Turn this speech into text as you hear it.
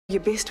You're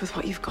best with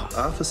what you've got.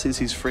 Arthur says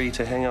he's free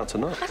to hang out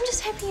tonight. I'm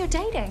just happy you're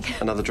dating.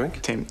 Another drink?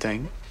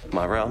 Tempting.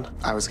 My round.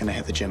 I was going to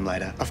hit the gym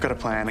later. I've got a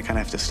plan. I kind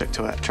of have to stick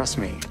to it. Trust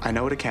me, I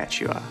know what a catch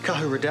you are.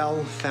 Kahu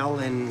Riddell fell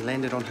and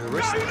landed on her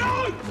wrist.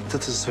 No!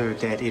 This is her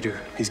dad, Edu.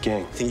 He's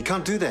gang. Then you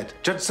can't do that.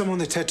 Judge someone on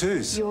their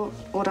tattoos. You're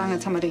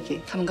oranga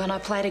tamariki. I'm gonna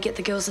apply to get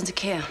the girls into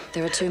care.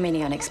 There are too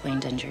many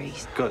unexplained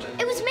injuries. Good.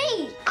 It was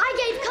me!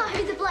 I gave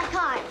Kahu the black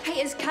eye.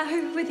 Hey, is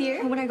Kahu with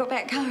you? When I got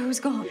back, Kahu was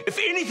gone. If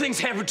anything's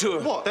happened to her...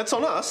 What? That's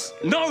on us?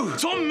 No,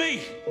 it's on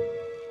me!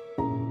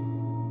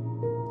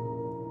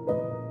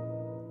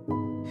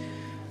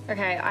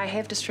 Okay, I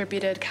have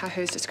distributed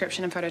Kahu's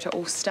description and photo to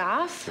all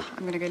staff. I'm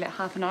going to go let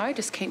Harper know.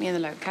 Just keep me in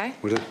the loop, okay?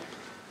 Will do.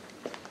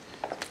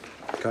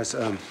 Guys,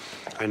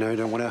 I know you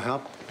don't want our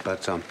help,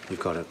 but you've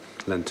got it.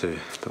 Lynn too,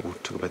 but we'll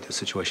talk about the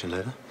situation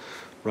later.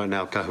 Right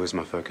now, Kahu is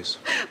my focus.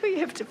 We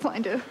have to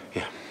find her.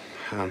 Yeah.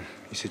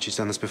 You said she's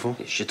done this before?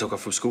 Yeah, she took her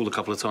from school a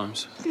couple of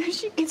times.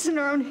 She gets in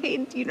her own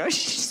head, you know.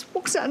 She just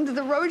walks out into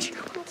the road.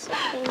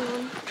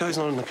 Kahu's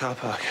not in the car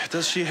park.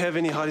 Does she have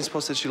any hiding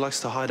spots that she likes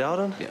to hide out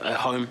in? Yeah, at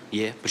home,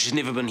 yeah, but she's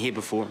never been here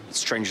before. It's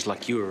strangers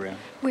like you around.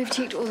 We've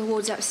checked all the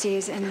wards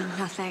upstairs and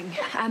nothing.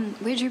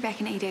 Where'd you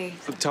back in ED?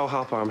 Look, tell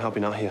Harper I'm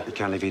helping out here. You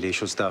can't leave ED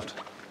short-staffed.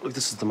 Look,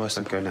 this is the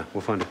most Go now.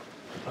 We'll find her.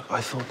 Look, I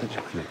thought that...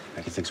 No,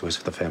 making things worse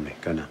for the family.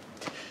 Go now.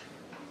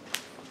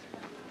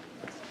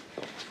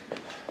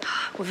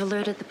 We've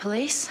alerted the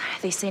police.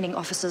 They're sending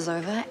officers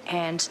over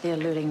and they're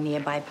alerting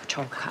nearby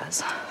patrol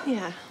cars.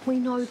 Yeah, we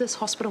know this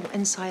hospital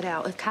inside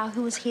out. If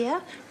Kahu is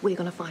here, we're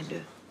gonna find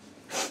her.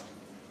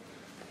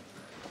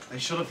 They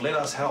should have let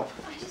us help.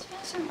 I just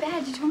felt so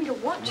bad. You told me to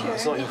watch her.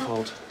 It's not your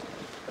fault.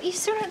 You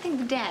still don't think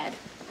the dad?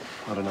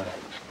 I don't know.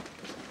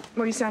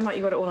 Well, you sound like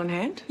you got it all on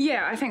hand.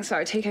 Yeah, I think so.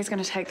 TK's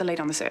going to take the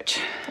lead on the search.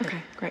 Okay,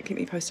 great. Keep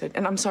me posted.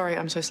 And I'm sorry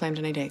I'm so slammed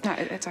in ED. No,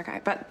 it's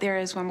okay. But there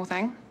is one more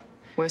thing.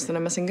 Worse than a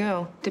missing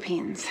girl.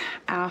 Depends.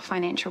 Our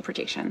financial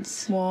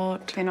projections.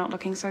 What? They're not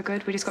looking so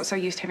good. We just got so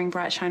used to having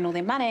Bright shine all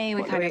their money.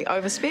 We kind of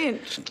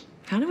overspent.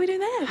 How do we do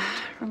that?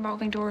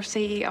 Revolving door of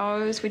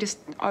CEOs. We just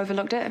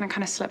overlooked it and it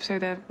kind of slipped through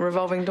the...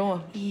 Revolving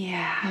door.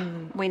 Yeah.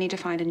 We need to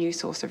find a new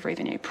source of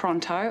revenue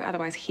pronto,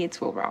 otherwise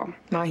heads will roll.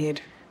 My head.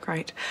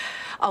 Great.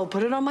 I'll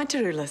put it on my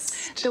to-do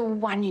list. The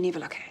one you never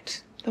look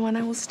at. The one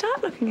I will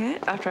start looking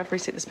at after I've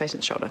reset this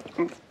patient's shoulder.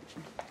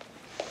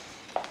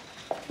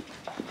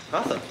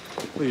 Arthur?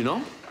 Well, you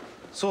know?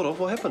 Sort of.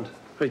 What happened?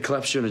 He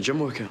collapsed during a gym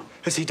workout.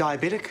 Is he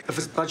diabetic? If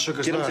his blood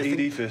sugar's Get low, him I to think...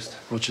 ED first.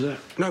 Roger that.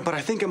 No, but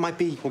I think it might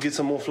be... We'll get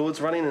some more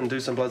fluids running and do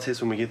some blood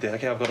tests when we get there.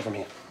 Okay, I've got it from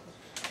here.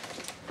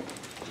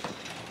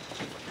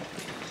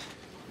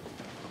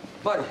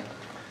 Buddy,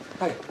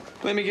 hey,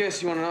 Let me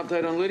guess, you want an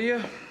update on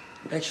Lydia?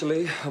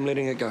 actually, I'm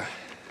letting it go.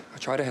 I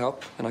tried to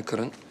help, and I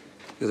couldn't.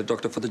 You're the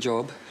doctor for the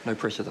job. No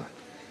pressure, though.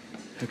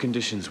 Her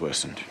condition's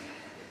worsened.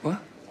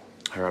 What?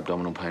 Her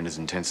abdominal pain has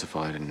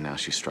intensified, and now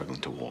she's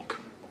struggling to walk.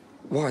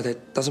 Why?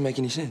 That doesn't make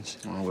any sense.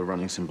 Well, we're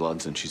running some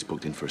bloods, and she's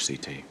booked in for a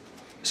CT.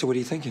 So what are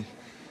you thinking?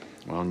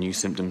 Well, new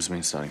symptoms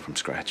mean starting from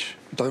scratch.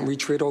 Don't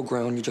retread old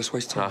ground. You just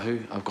waste time.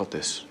 Kahu, I've got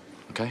this,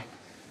 okay?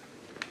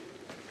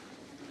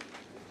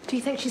 Do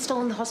you think she's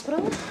still in the hospital?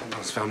 No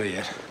one's found her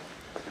yet.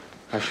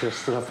 I should have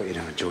stood up for you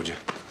down Georgia.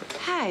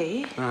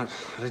 Hey. I had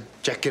a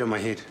jacket on my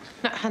head.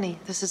 No, honey,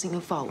 this isn't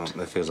your fault.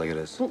 That feels like it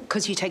is. Well,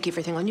 because you take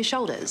everything on your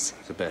shoulders.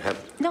 It's a bad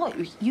habit. No,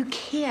 you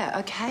care,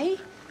 okay?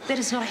 That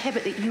is not a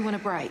habit that you want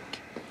to break.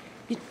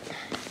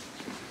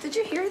 Did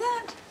you hear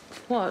that?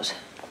 What?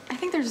 I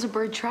think there's a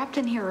bird trapped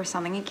in here or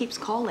something. It keeps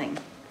calling.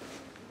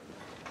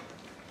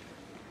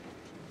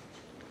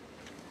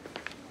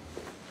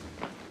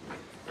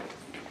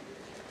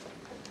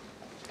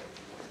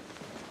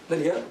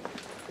 Lydia?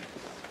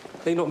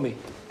 Hey, not me.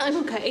 I'm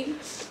okay.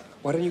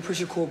 Why don't you push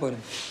your call button?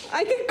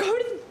 I can go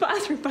to the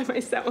bathroom by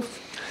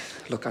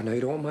myself. Look, I know you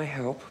don't want my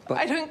help, but...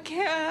 I don't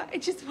care. I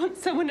just want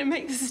someone to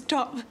make this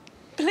stop.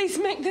 Please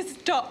make this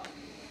stop.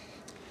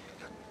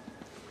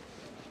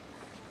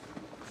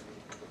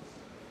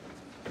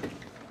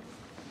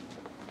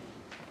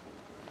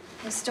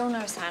 There's still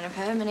no sign of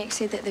her. Monique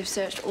said that they've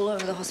searched all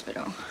over the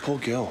hospital. Poor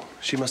girl.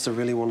 She must have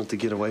really wanted to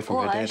get away from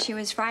her Or dad. she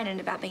was frightened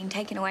about being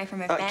taken away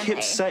from her family.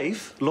 Kept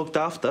safe, looked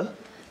after.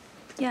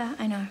 Yeah,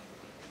 I know.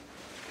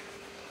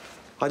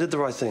 I did the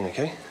right thing,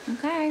 okay?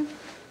 Okay.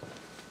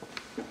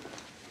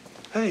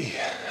 Hey,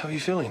 how are you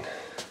feeling?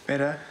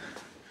 Better.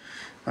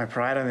 My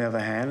pride, on the other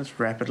hand, is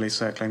rapidly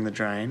circling the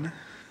drain.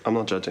 I'm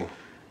not judging.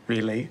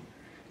 Really?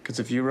 Because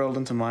if you rolled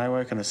into my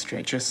work on a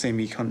stretcher,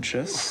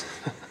 semi-conscious...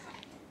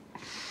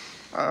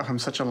 Oh, I'm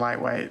such a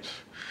lightweight.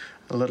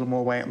 A little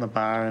more weight on the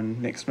bar and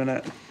next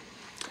minute...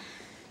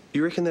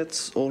 You reckon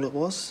that's all it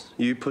was?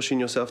 You pushing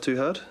yourself too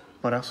hard?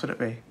 What else would it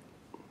be?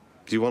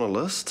 Do you want a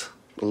list?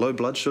 Low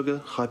blood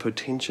sugar,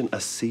 hypotension, a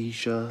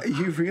seizure?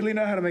 You really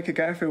know how to make a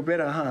guy feel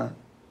better, huh?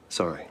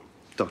 Sorry,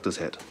 doctor's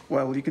hat.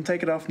 Well, you can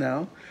take it off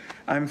now.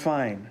 I'm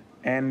fine.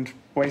 And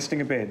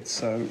wasting a bed,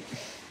 so...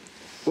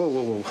 Whoa,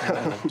 whoa, whoa.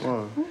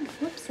 Whoa.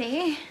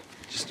 Whoopsie.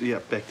 Just, yeah,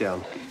 back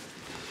down.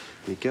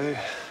 There you go.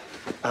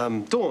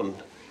 Dawn,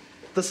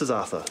 this is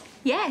Arthur.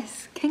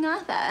 Yes, King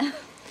Arthur.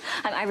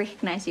 I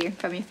recognise you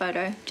from your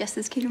photo, just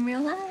as cute in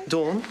real life.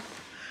 Dawn?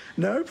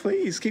 No,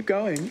 please, keep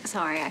going.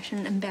 Sorry, I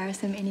shouldn't embarrass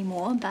him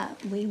anymore,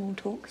 but we will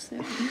talk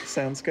soon.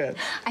 Sounds good.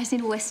 I just need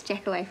to whisk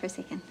Jack away for a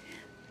second.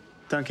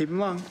 Don't keep him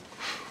long.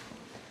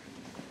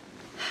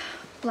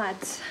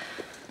 Bloods.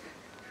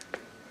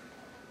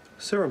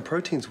 Serum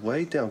protein's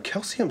way down.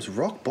 Calcium's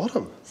rock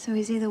bottom. So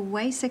he's either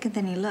way sicker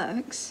than he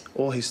looks.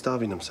 Or he's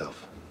starving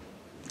himself.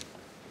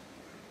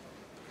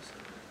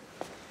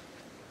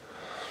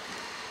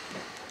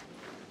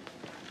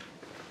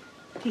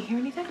 Do you hear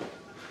anything?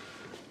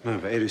 No,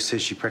 but Edu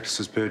says she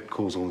practices bird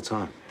calls all the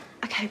time.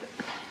 Okay,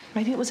 but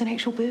maybe it was an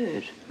actual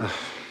bird.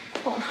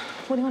 Well,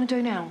 what do you want to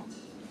do now?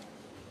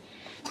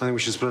 I think we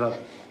should split up.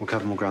 We'll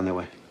cover more ground that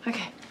way.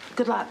 Okay,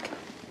 good luck.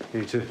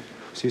 You too.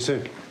 See you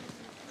soon.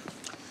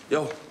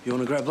 Yo, you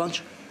want to grab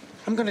lunch?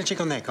 I'm going to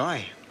check on that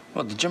guy.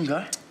 What, the gym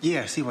guy?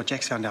 Yeah, see what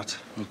Jack's found out.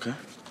 Okay.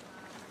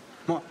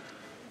 What?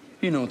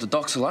 You know what the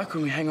docs are like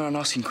when we hang around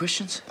asking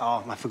questions.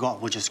 Oh, I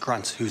forgot. We're just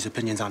grunts whose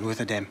opinions aren't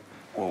worth a damn.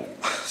 Whoa,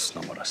 that's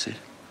not what I said.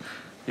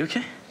 You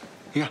okay?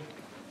 Yeah.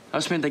 I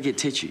just meant they get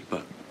tetchy,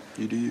 but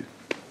you do you.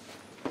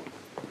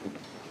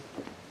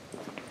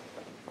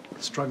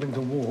 Struggling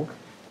to walk?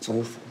 It's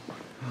awful.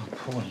 Oh,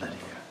 poor Lydia.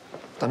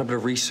 Done a bit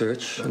of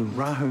research and...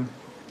 Rahu.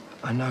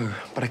 I know,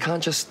 but I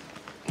can't just...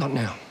 Not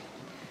now.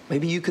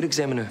 Maybe you could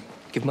examine her.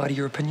 Give Marty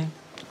your opinion.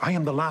 I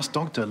am the last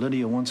doctor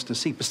Lydia wants to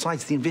see.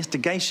 Besides, the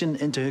investigation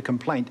into her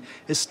complaint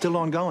is still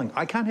ongoing.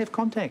 I can't have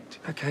contact.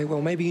 Okay,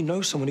 well, maybe you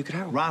know someone who could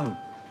help. Rahu.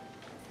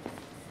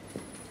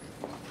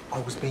 I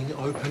was being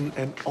open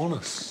and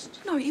honest.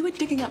 No, you were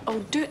digging up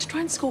old dirt to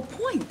try and score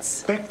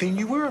points. Back then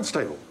you were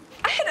unstable.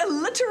 I had a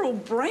literal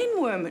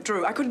brainworm,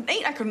 Drew. I couldn't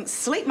eat, I couldn't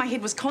sleep, my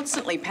head was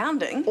constantly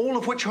pounding. All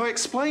of which I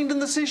explained in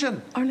the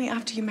session. Only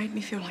after you made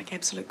me feel like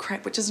absolute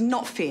crap, which is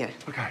not fair.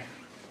 Okay.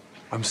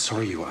 I'm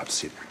sorry you were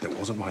upset. That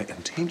wasn't my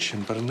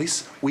intention, but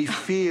unless we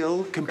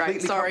feel completely...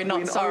 Great, sorry,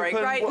 not sorry.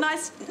 Open, Great,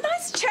 nice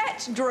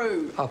chat,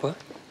 Drew. Harper,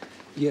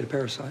 you had a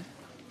parasite.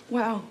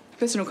 Wow,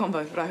 personal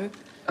convo, Rahu.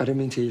 I didn't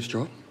mean to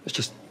eavesdrop. It's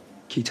just,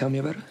 can you tell me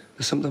about it?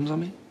 The symptoms, I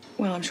mean?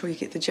 Well, I'm sure you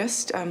get the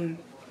gist.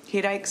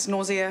 Headaches,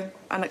 nausea,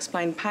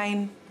 unexplained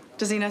pain,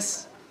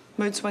 dizziness,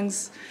 mood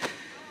swings.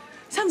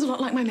 Sounds a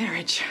lot like my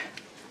marriage.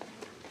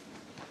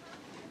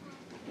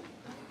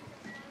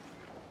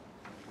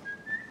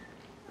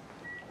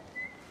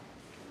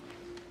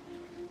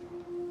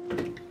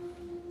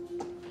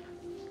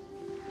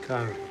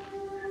 Go.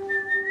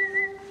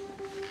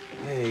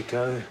 Hey,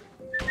 Go.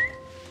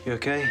 You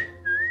okay?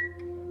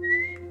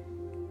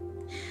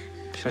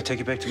 Should I take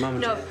you back to Mum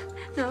and Dad?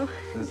 No.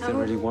 They're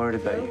really worried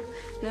about you.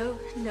 No.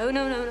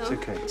 It's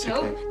okay, it's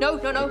no,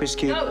 okay. No, Just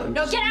keep- no,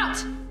 get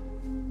out!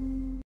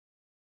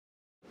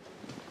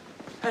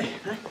 Hey,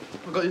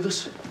 I got you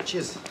this.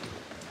 Cheers.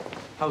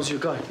 How was your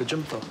guy, the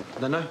gym fella? I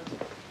don't know.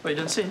 Oh, you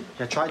didn't see him?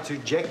 Yeah, I tried to.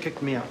 Jack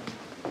kicked me out.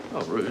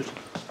 Oh, rude.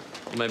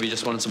 Maybe he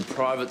just wanted some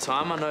private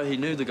time. I know he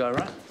knew the guy,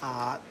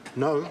 right?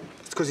 No.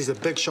 It's because he's a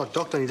big shot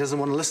doctor and he doesn't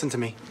want to listen to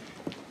me.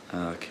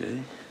 Okay.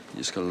 You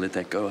just gotta let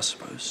that go, I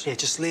suppose. Yeah,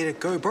 just let it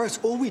go, bro. It's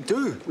all we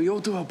do. We all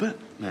do our bit,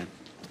 man.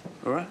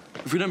 All right?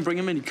 If we didn't bring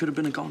him in, he could have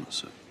been a goner,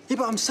 so... Yeah,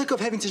 but I'm sick of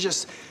having to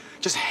just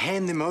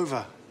hand them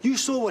over. You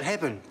saw what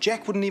happened.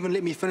 Jack wouldn't even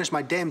let me finish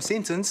my damn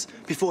sentence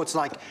before it's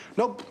like,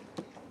 nope,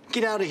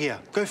 get out of here.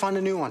 Go find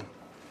a new one.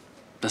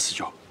 That's the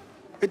job.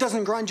 It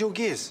doesn't grind your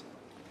gears.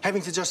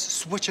 Having to just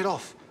switch it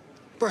off.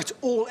 Bro, it's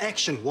all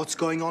action. What's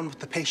going on with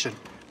the patient?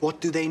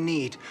 What do they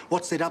need?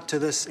 What's led up to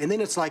this? And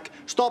then it's like,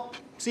 stop,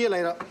 see you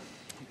later.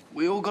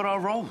 We all got our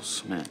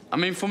roles, man. I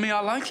mean, for me, I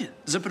like it.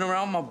 Zipping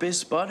around my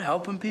best bud,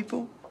 helping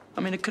people.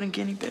 I mean, it couldn't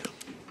get any better.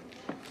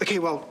 Okay,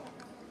 well,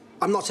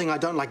 I'm not saying I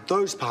don't like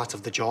those parts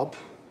of the job.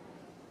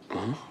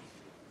 Uh-huh.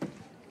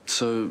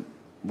 So,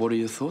 what are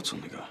your thoughts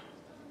on the guy?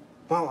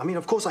 Well, I mean,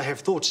 of course I have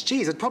thoughts.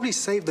 Geez, it'd probably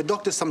save the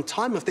doctors some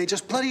time if they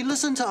just bloody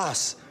listened to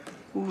us.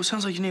 Well, it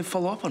sounds like you need to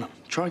follow up on him.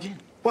 Try again.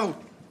 Well,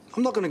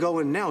 I'm not going to go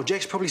in now.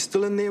 Jack's probably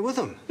still in there with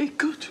him. Yeah,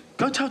 good.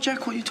 Go tell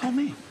Jack what you told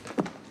me.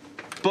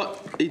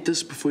 But eat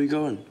this before you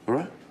go in, all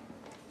right?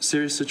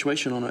 Serious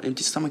situation on an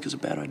empty stomach is a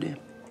bad idea.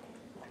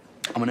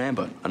 I'm an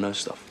Ambo. I know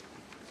stuff.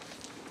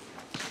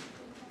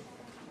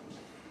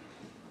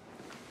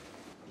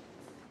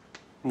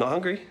 Not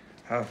hungry?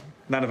 Oh,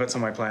 none of it's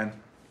on my plan.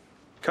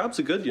 Carbs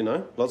are good, you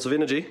know. Lots of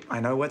energy. I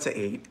know what to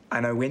eat.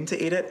 I know when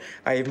to eat it.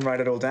 I even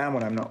write it all down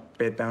when I'm not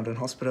bedbound in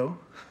hospital.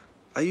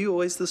 Are you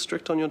always this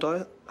strict on your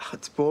diet? Oh,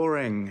 it's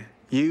boring.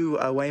 You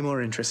are way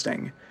more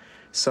interesting.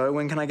 So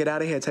when can I get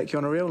out of here, take you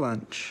on a real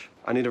lunch?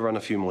 I need to run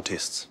a few more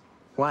tests.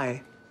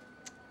 Why?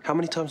 How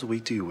many times a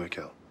week do you work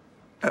out?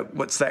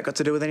 What's that got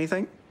to do with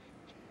anything?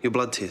 Your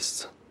blood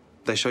tests.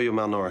 They show you're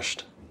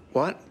malnourished.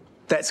 What?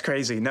 That's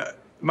crazy. No,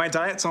 my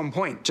diet's on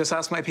point. Just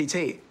ask my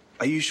PT.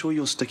 Are you sure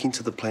you're sticking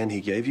to the plan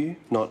he gave you?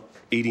 Not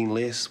eating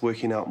less,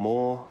 working out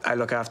more? I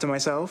look after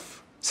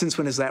myself. Since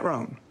when is that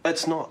wrong?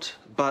 It's not,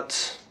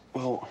 but,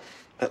 well,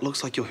 it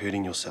looks like you're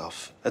hurting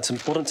yourself. It's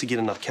important to get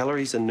enough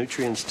calories and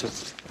nutrients to...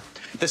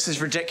 This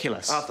is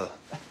ridiculous. Arthur,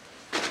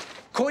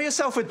 Call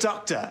yourself a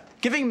doctor,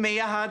 giving me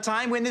a hard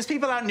time when there's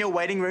people out in your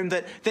waiting room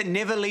that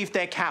never leave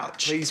their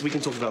couch. Please, we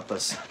can talk about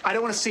this. I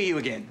don't want to see you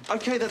again.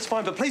 Okay, that's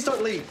fine, but please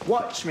don't leave.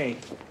 Watch me.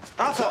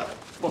 Arthur!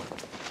 What?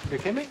 You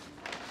okay, mate?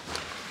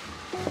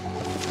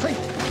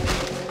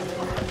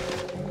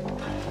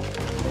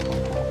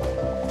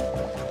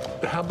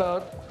 How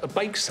about a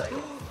bake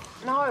sale?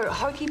 No,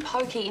 hokey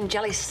pokey and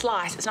jelly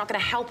slice. It's not going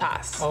to help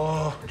us.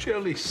 Oh,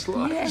 jelly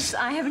slice. Yes,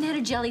 I haven't had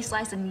a jelly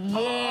slice in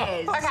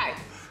years. Okay,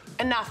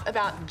 enough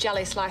about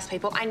jelly slice,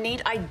 people. I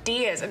need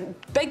ideas, and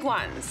big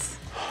ones.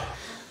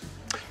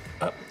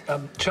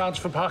 Charge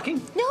for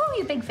parking? No,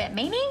 you big fat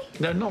meanie.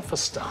 No, not for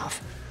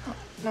staff.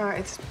 No,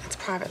 it's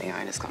privately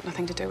owned. It's got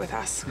nothing to do with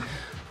us.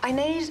 I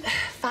need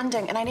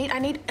funding, and I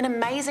need an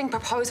amazing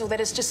proposal that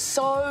is just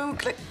so...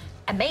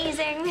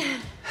 Amazing.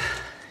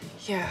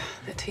 Yeah,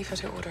 the tea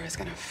photo order is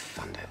going to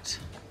fund it.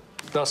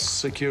 Thus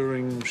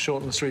securing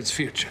Shortland Street's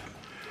future.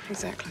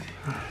 Exactly.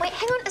 Wait,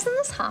 hang on, isn't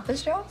this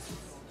Harper's job?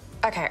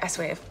 Okay, I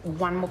swear, if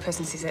one more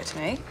person says that to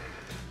me...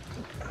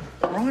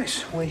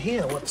 Right, we're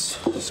here. What's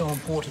so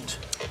important?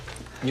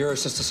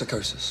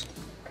 Neurocysticercosis.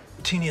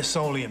 Tinea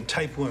solium,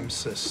 tapeworm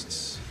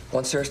cysts.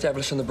 Once they're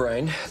established in the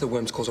brain, the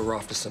worms cause a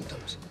raft of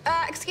symptoms.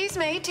 Excuse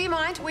me, do you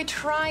mind? We're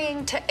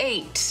trying to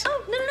eat.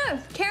 Oh, no.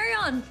 Carry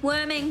on.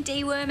 Worming,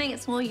 deworming,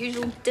 it's more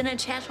usual dinner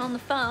chat on the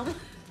farm.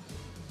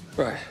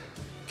 Right.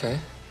 Okay.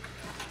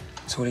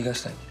 So what do you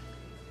guys think?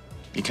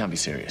 You can't be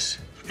serious.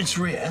 It's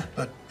rare,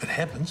 but it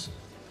happens.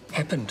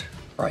 Happened.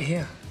 Right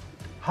here.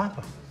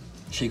 Harper.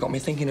 She got me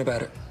thinking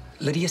about it.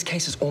 Lydia's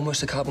case is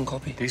almost a carbon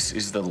copy. This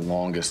is the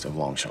longest of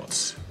long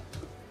shots.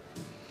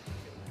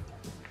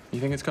 You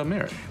think it's got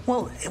merit?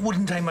 Well, it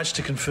wouldn't take much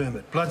to confirm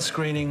it. Blood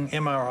screening,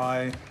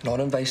 MRI.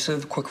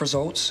 Non-invasive, quick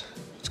results.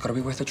 It's got to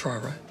be worth a try,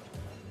 right?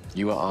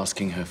 You are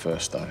asking her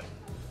first, though.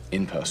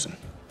 In person.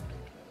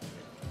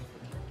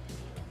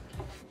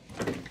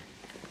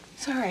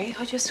 Sorry,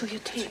 I just saw your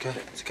teeth.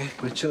 It's okay.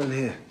 We're chilling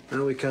here.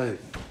 Now we go.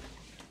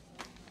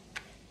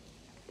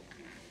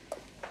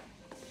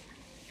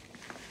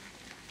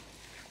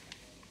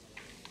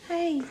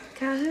 Hey,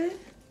 Kahu.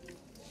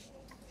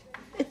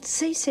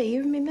 It's Cece,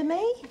 you remember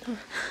me?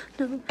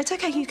 No. It's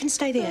okay, you can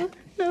stay there.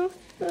 No.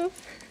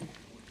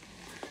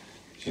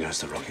 She knows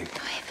the rocking.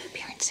 I have her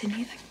parents said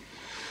anything.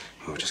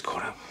 We're just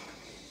caught up.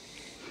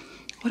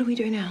 What do we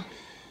do now?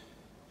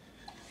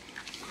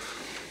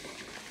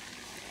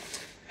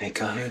 Hey,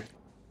 Kahu.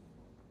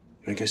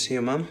 Wanna go see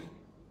your mum?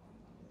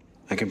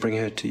 I can bring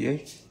her to you. You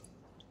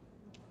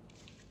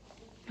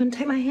want to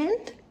take my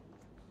hand?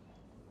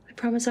 I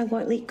promise I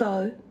won't let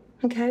go,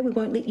 okay? We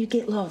won't let you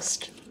get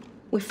lost.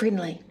 We're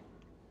friendly.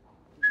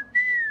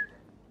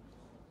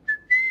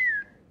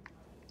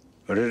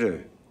 What do you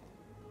do?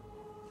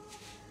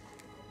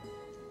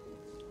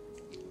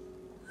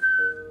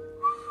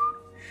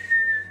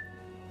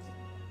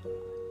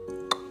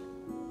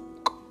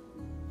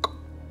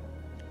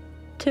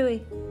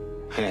 Tui.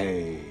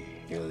 Hey,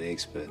 you're the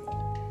expert.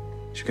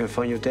 Should go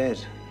find your dad.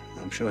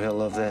 I'm sure he'll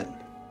love that.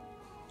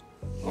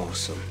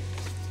 Awesome.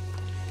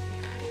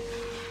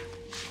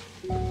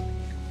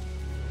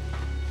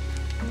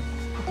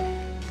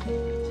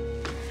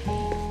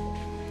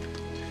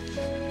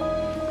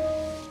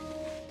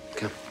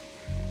 Come.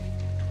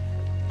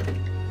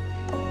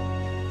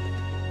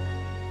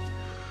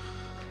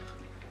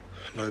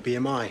 Low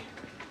BMI,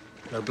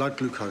 low blood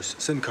glucose,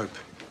 syncope.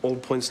 All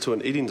points to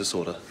an eating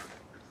disorder.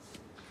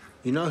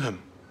 You know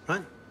him,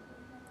 right?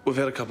 We've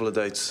had a couple of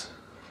dates.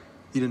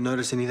 You didn't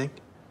notice anything?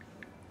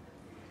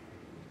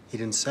 He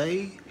didn't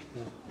say?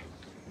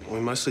 We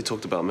mostly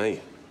talked about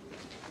me.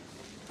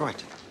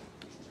 Right.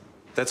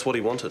 That's what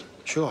he wanted.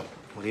 Sure,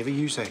 whatever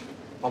you say.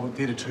 I'm at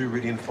Theatre 2,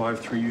 ready in 5,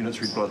 3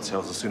 units, red blood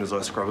cells. As soon as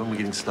I scrub him, we're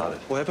getting started.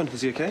 What happened?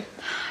 Is he okay?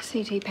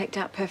 CT picked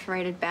up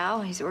perforated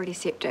bowel. He's already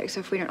septic, so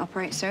if we don't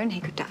operate soon,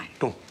 he could die.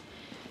 Oh.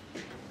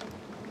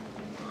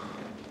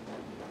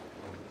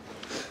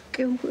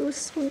 Girl, we were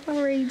so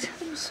worried.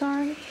 I'm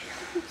sorry.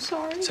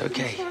 It's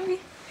okay.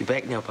 You're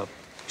back now, bub.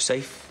 You're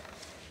safe.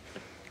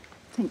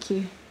 Thank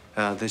you.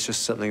 There's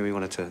just something we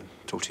wanted to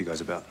talk to you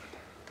guys about.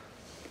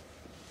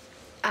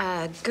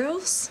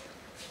 Girls,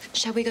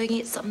 shall we go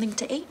get something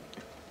to eat?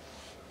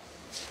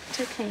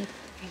 It's okay.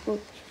 We'll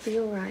be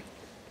all right.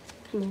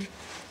 Come on.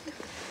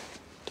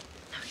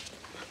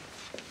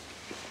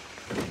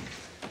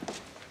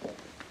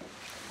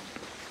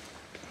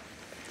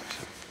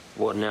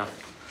 What now?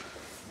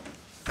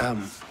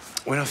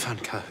 When I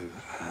found Kahu,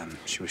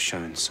 she was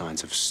showing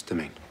signs of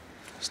stimming.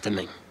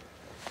 Stimming?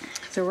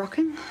 The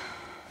rocking?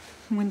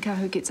 When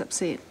Kahu gets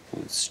upset.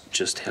 It's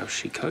just how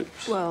she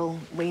copes. Well,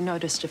 we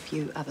noticed a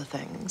few other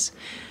things.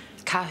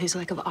 Kahu's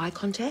lack of eye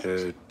contact.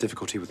 Her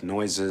difficulty with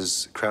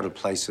noises, crowded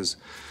places,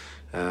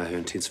 her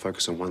intense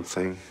focus on one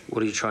thing.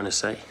 What are you trying to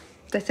say?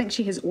 They think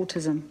she has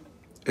autism.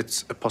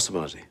 It's a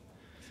possibility.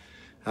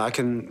 I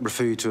can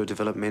refer you to a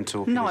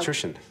developmental No.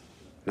 pediatrician.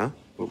 No?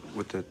 Well,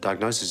 with the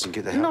diagnosis and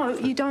get the help. No,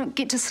 you don't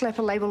get to slap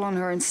a label on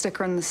her and stick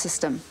her in the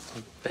system.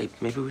 Babe,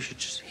 maybe we should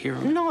just hear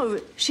her. No,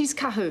 she's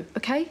Kahu,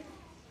 okay?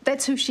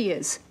 That's who she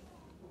is.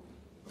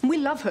 We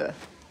love her.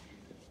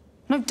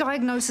 No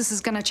diagnosis is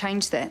going to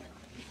change that.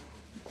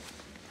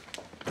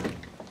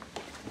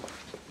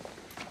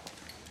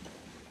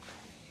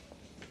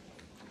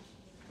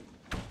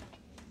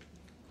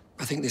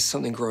 I think there's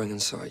something growing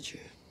inside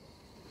you.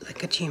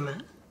 Like a tumour?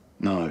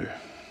 No.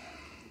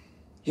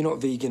 You're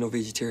not vegan or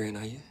vegetarian,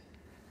 are you?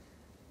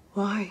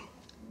 Why?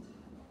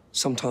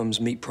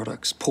 Sometimes meat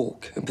products,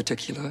 pork in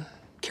particular,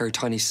 carry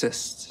tiny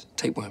cysts,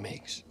 tapeworm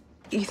eggs.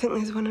 You think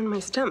there's one in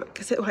my stomach?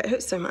 Is it why it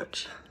hurts so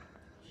much?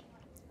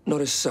 Not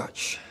as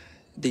such.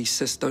 These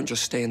cysts don't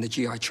just stay in the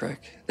GI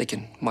tract. They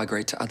can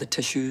migrate to other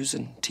tissues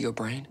and to your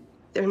brain.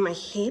 They're in my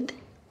head?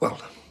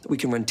 Well, we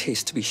can run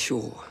tests to be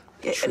sure.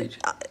 Treat.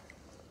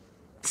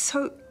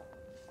 So,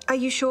 are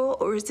you sure,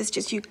 or is this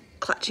just you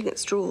clutching at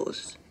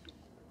straws?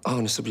 I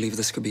honestly believe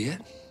this could be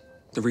it.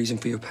 The reason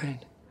for your pain.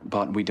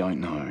 But we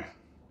don't know.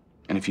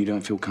 And if you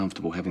don't feel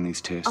comfortable having these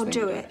tests, I'll then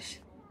do it.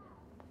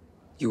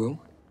 You will?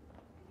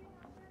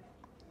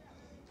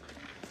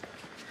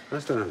 I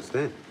just don't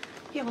understand.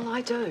 Yeah, well,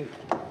 I do.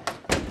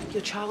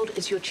 Your child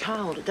is your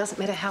child. It doesn't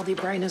matter how their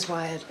brain is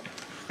wired.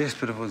 Yes,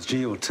 but if it was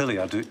G or Tilly,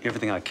 I'd do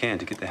everything I can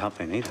to get the help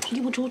they needed.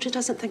 Yeah, well, Georgia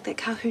doesn't think that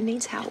Kahu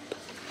needs help.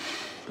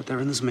 But they're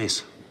in this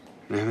mess.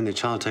 And having their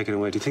child taken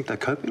away, do you think they're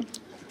coping?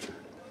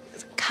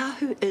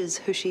 Kahu is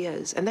who she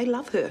is, and they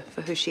love her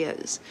for who she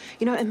is.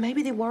 You know, and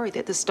maybe they're worried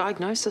that this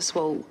diagnosis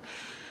will,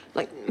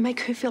 like,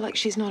 make her feel like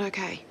she's not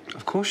okay.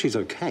 Of course she's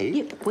okay.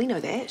 Yeah, we know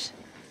that.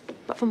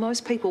 But for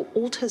most people,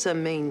 autism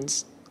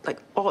means,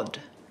 like, odd,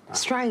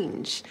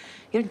 strange,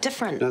 you know,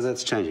 different. No,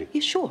 that's changing.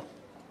 Yeah, sure.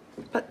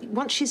 But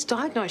once she's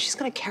diagnosed, she's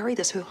going to carry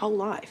this her whole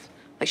life.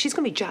 Like, she's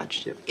going to be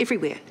judged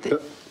everywhere.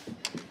 But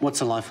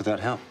what's a life without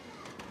help?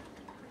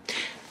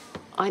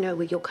 I know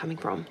where you're coming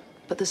from,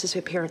 but this is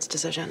her parents'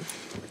 decision,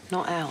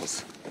 not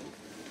ours.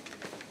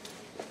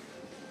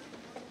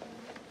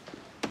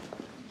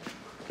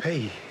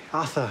 Hey,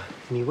 Arthur,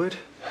 any word?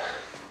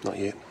 Not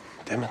yet.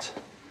 Damn it.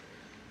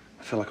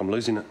 I feel like I'm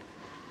losing it.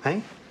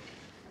 Hey?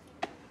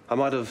 I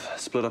might have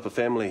split up a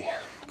family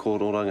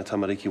called Oranga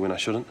Tamariki when I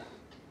shouldn't.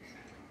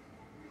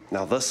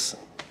 Now this,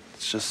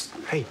 it's just...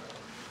 Hey,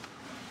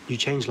 you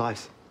change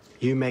lives.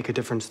 You make a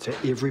difference to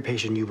every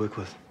patient you work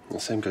with. The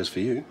same goes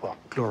for you. Well,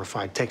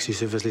 glorified taxi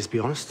service, let's be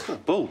honest. Oh,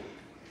 bull.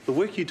 The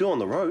work you do on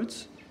the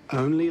roads...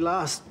 Only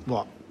lasts,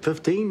 what,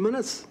 15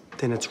 minutes?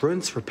 Then it's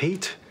rinse,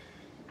 repeat.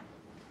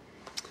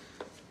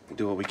 We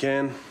do what we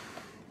can,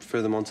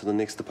 refer them on to the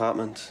next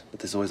department, but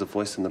there's always a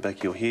voice in the back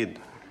of your head.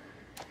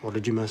 What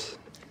did you miss?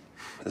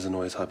 Isn't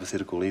always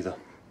hypothetical either.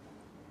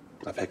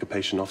 I pack a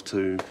patient off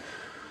to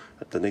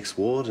the next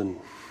ward and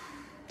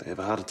they have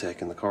a heart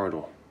attack in the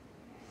corridor.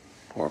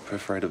 Or a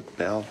perforated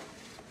bowel.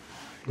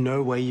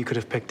 No way you could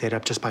have picked that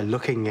up just by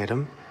looking at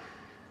him.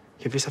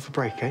 Give yourself a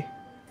break, eh?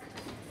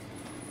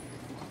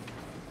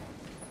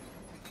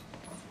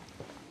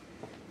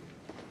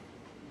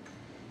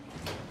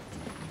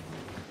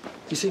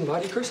 You seen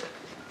Marty, Chris?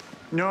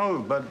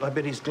 No, but I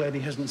bet he's glad he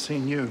hasn't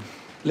seen you.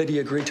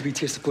 Lydia agreed to be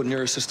tested for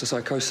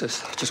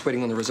neurocysticercosis. Just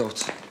waiting on the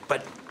results.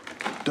 But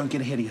don't get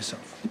ahead of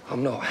yourself.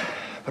 I'm not.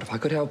 But if I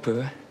could help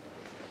her,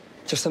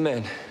 just a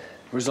man.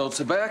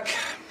 Results are back.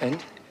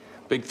 And?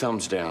 Big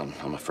thumbs down,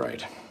 I'm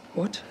afraid.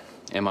 What?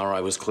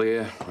 MRI was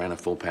clear, ran a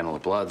full panel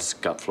of bloods,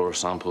 gut flora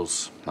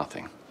samples,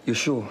 nothing. You're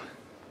sure?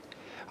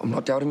 I'm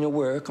not doubting your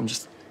work, I'm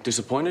just...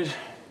 Disappointed?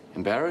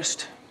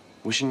 Embarrassed?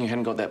 Wishing you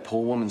hadn't got that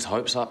poor woman's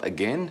hopes up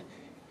again?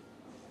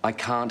 I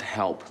can't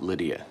help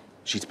Lydia.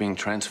 She's being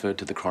transferred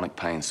to the chronic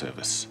pain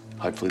service.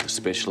 Hopefully the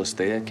specialist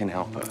there can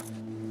help her.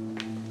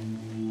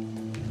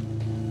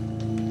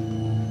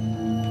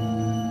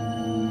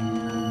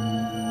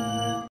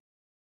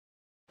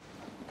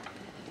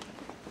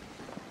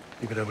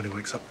 You can know when he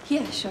wakes up.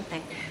 Yeah, sure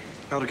thing.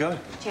 How'd it go?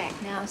 Jack,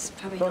 now it's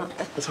probably not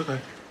the... It's okay.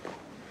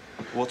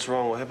 What's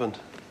wrong? What happened?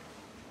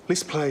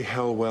 Let's play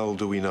how well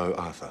do we know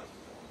Arthur.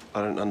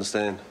 I don't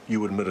understand.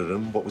 You admitted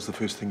him. What was the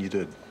first thing you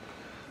did?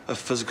 A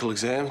physical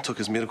exam, took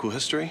his medical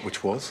history.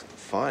 Which was?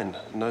 Fine.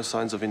 No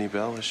signs of any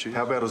bowel issue.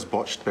 How about his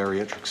botched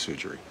bariatric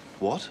surgery?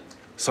 What?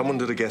 Someone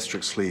did a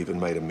gastric sleeve and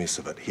made a mess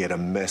of it. He had a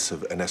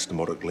massive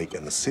anastomotic leak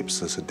and the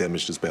sepsis had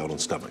damaged his bowel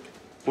and stomach.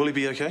 Will he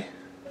be okay?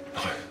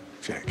 No,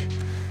 Jack.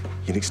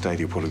 Your next date,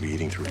 he'll probably be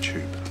eating through a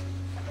tube.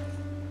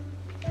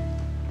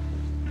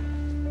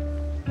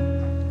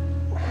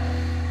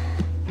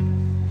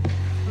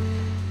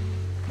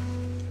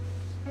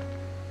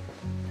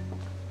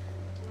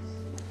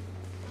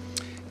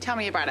 Tell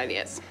me your bright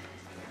ideas.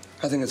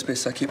 I think it's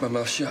best I keep my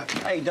mouth shut.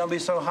 Hey, don't be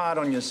so hard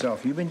on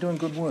yourself. You've been doing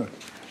good work.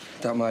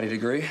 That mighty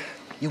degree.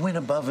 You went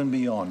above and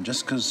beyond.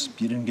 Just because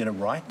you didn't get it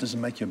right doesn't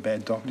make you a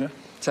bad doctor.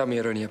 Tell me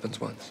it only happens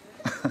once.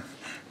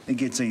 It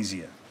gets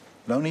easier.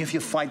 But only if you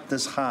fight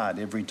this hard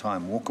every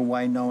time. Walk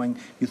away knowing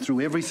you threw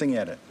everything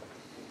at it.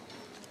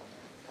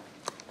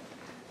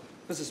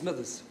 Mrs.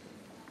 Smithers.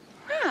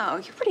 Wow,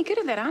 you're pretty good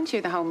at that, aren't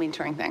you, the whole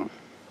mentoring thing?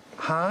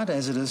 Hard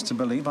as it is to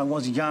believe. I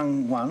was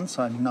young once.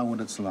 I know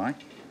what it's like.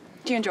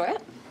 Do you enjoy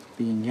it?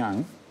 Being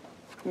young?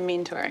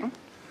 Mentoring?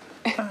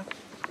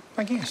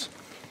 I guess.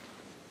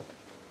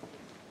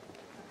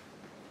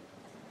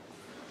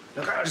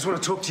 Look, I just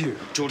want to talk to you.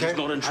 George is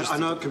not interested. I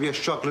know it could be a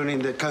shock learning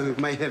that Kahu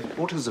may have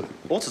autism.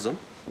 Autism?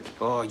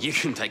 Oh, you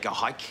can take a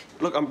hike.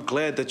 Look, I'm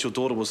glad that your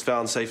daughter was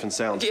found safe and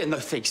sound. Yeah, no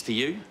thanks to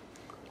you.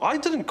 I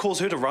didn't cause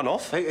her to run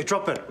off. Hey,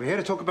 drop it. We're here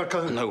to talk about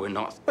Kahu. No, we're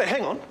not. Wait,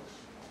 hang on.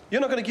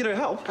 You're not going to get her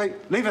help? Hey,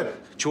 leave it.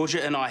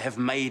 Georgia and I have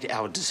made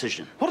our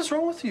decision. What is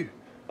wrong with you?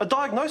 A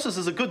diagnosis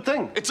is a good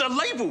thing. It's a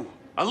label.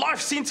 A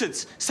life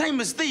sentence, same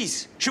as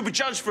these. She'll be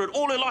judged for it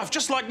all her life,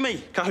 just like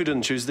me. Kahu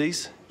didn't choose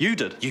these. You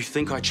did. You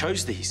think I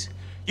chose these?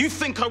 You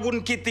think I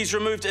wouldn't get these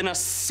removed in a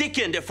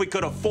second if we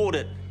could afford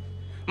it?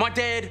 My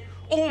dad,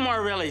 all my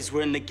rallies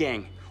were in the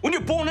gang. When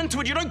you're born into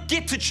it, you don't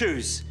get to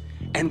choose.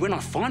 And when I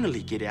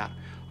finally get out,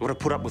 I've got to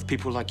put up with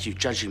people like you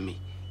judging me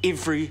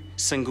every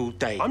single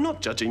day. I'm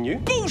not judging you.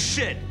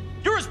 Bullshit!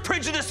 You're as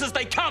prejudiced as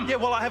they come. Yeah,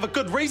 well, I have a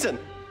good reason.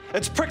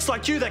 It's pricks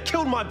like you that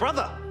killed my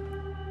brother.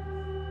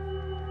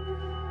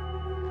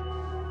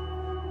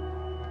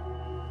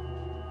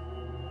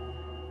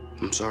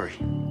 I'm sorry.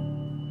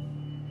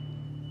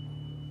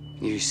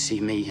 You see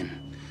me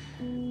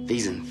and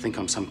these and think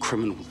I'm some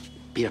criminal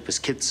that beat up his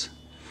kids.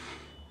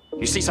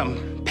 You see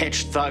some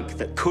patched thug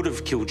that could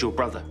have killed your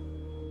brother.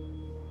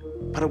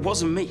 But it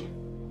wasn't me.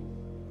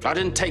 I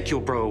didn't take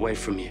your bro away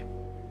from you.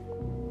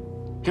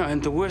 You know,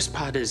 and the worst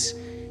part is,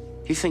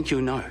 you think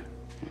you know.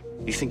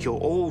 You think you're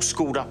all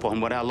schooled up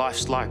on what our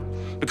life's like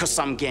because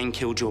some gang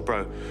killed your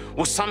bro,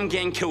 or some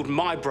gang killed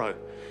my bro,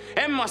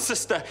 and my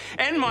sister,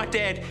 and my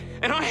dad,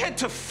 and I had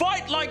to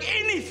fight like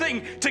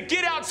anything to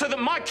get out so that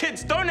my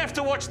kids don't have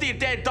to watch their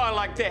dad die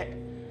like that,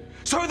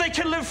 so they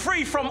can live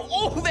free from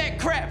all that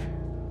crap.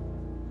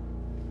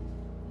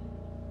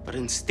 But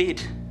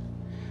instead,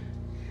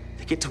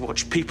 they get to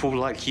watch people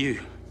like you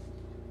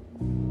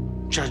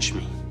judge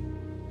me.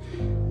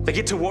 They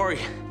get to worry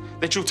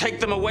that you'll take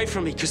them away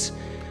from me because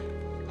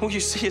all you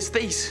see is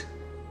these.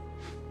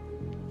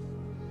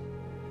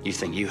 You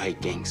think you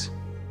hate gangs.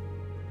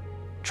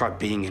 Try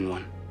being in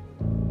one.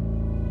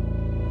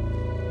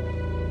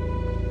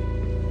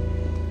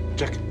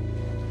 Jack.